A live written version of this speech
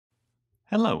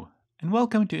Hello, and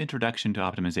welcome to Introduction to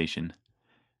Optimization.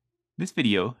 This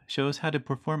video shows how to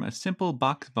perform a simple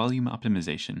box volume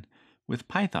optimization with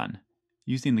Python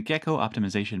using the GEKKO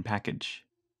optimization package.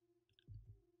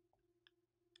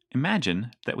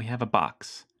 Imagine that we have a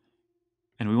box,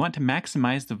 and we want to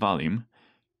maximize the volume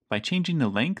by changing the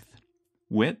length,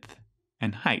 width,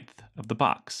 and height of the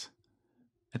box.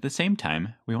 At the same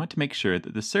time, we want to make sure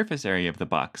that the surface area of the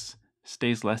box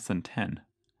stays less than 10.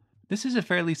 This is a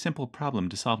fairly simple problem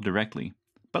to solve directly,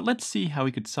 but let's see how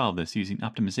we could solve this using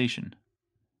optimization.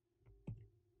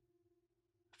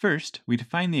 First, we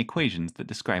define the equations that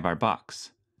describe our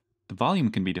box. The volume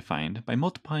can be defined by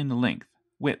multiplying the length,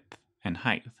 width, and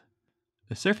height.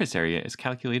 The surface area is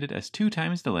calculated as 2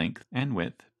 times the length and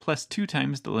width plus 2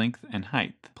 times the length and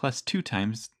height plus 2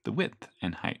 times the width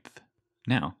and height.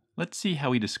 Now, let's see how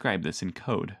we describe this in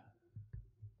code.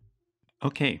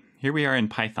 Okay, here we are in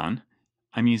Python.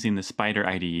 I'm using the Spider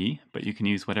IDE, but you can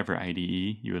use whatever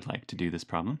IDE you would like to do this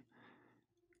problem.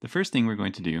 The first thing we're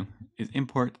going to do is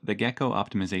import the GEKKO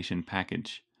optimization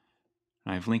package.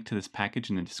 I've linked to this package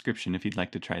in the description if you'd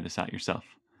like to try this out yourself.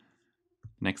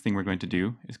 The next thing we're going to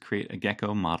do is create a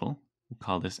GEKKO model. We'll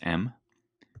call this M.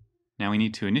 Now we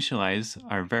need to initialize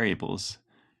our variables.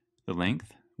 The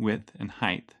length, width, and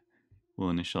height we'll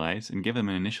initialize and give them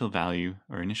an initial value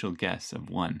or initial guess of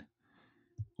 1.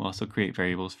 We'll also create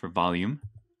variables for volume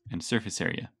and surface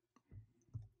area.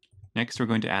 Next, we're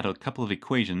going to add a couple of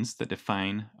equations that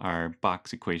define our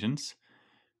box equations.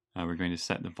 We're going to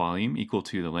set the volume equal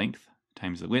to the length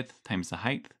times the width times the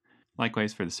height.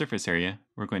 Likewise, for the surface area,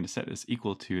 we're going to set this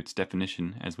equal to its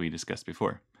definition as we discussed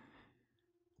before.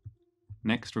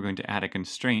 Next, we're going to add a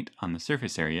constraint on the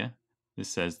surface area. This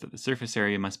says that the surface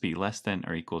area must be less than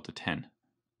or equal to 10.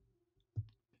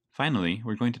 Finally,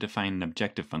 we're going to define an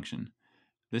objective function.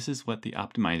 This is what the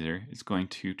optimizer is going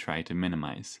to try to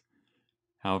minimize.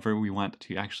 However, we want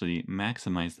to actually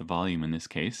maximize the volume in this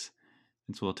case,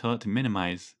 and so we'll tell it to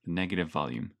minimize the negative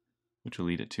volume, which will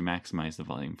lead it to maximize the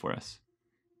volume for us.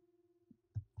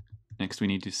 Next, we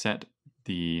need to set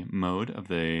the mode of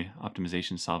the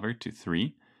optimization solver to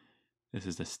 3. This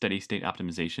is a steady state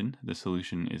optimization. The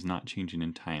solution is not changing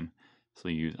in time, so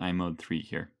we use imode 3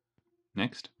 here.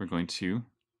 Next, we're going to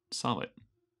solve it.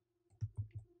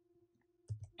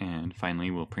 And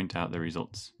finally, we'll print out the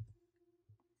results.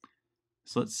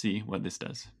 So let's see what this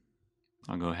does.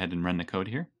 I'll go ahead and run the code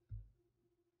here.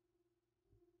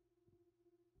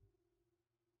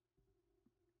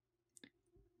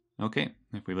 Okay,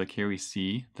 if we look here, we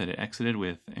see that it exited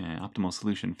with an optimal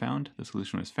solution found. The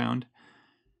solution was found.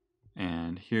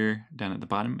 And here, down at the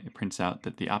bottom, it prints out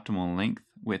that the optimal length,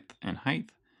 width, and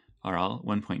height are all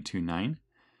 1.29.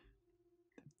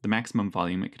 The maximum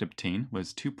volume it could obtain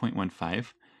was 2.15.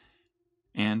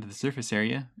 And the surface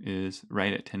area is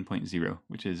right at 10.0,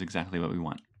 which is exactly what we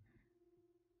want.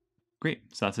 Great,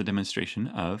 so that's a demonstration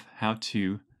of how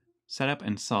to set up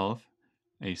and solve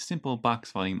a simple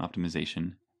box volume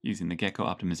optimization using the GEKKO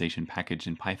optimization package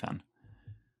in Python.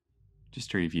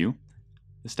 Just to review,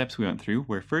 the steps we went through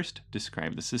were first,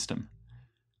 describe the system.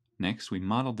 Next, we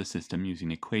modeled the system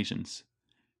using equations.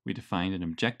 We defined an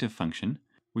objective function.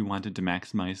 We wanted to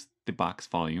maximize the box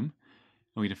volume,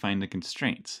 and we defined the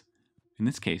constraints. In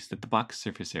this case, that the box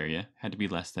surface area had to be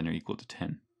less than or equal to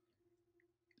 10.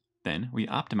 Then we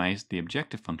optimized the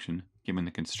objective function given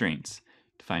the constraints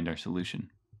to find our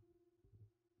solution.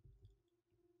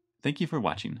 Thank you for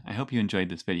watching. I hope you enjoyed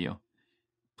this video.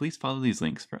 Please follow these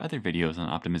links for other videos on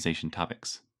optimization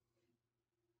topics.